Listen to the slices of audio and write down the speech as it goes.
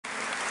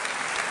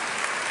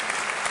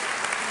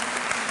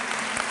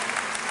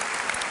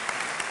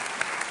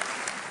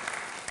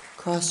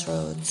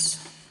Crossroads.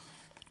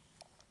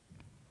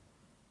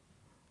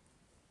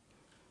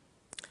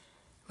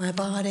 My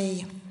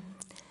body,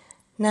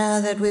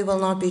 now that we will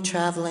not be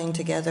traveling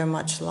together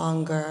much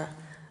longer,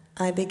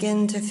 I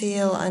begin to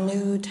feel a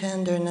new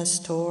tenderness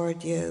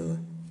toward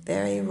you,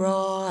 very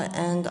raw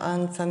and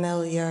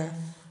unfamiliar,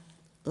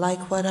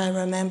 like what I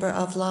remember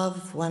of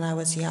love when I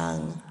was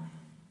young.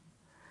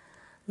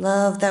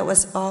 Love that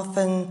was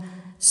often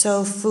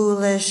so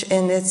foolish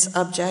in its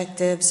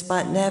objectives,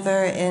 but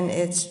never in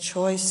its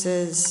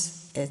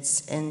choices,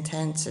 its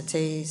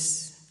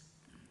intensities.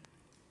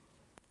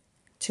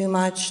 Too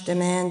much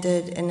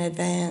demanded in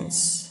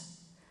advance,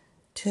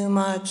 too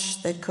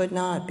much that could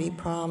not be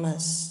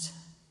promised.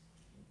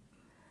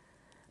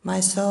 My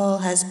soul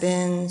has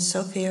been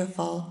so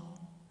fearful,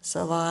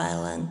 so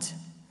violent.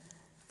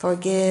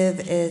 Forgive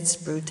its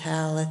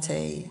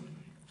brutality.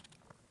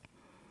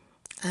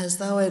 As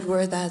though it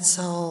were that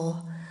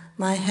soul,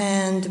 my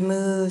hand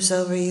moves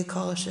over you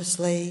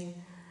cautiously,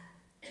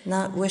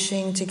 not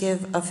wishing to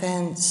give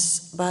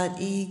offense, but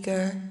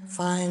eager,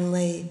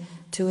 finally,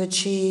 to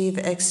achieve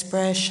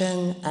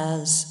expression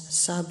as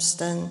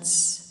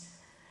substance.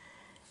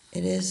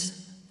 It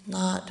is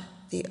not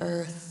the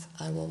earth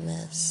I will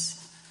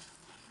miss.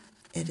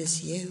 It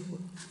is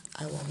you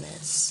I will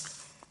miss.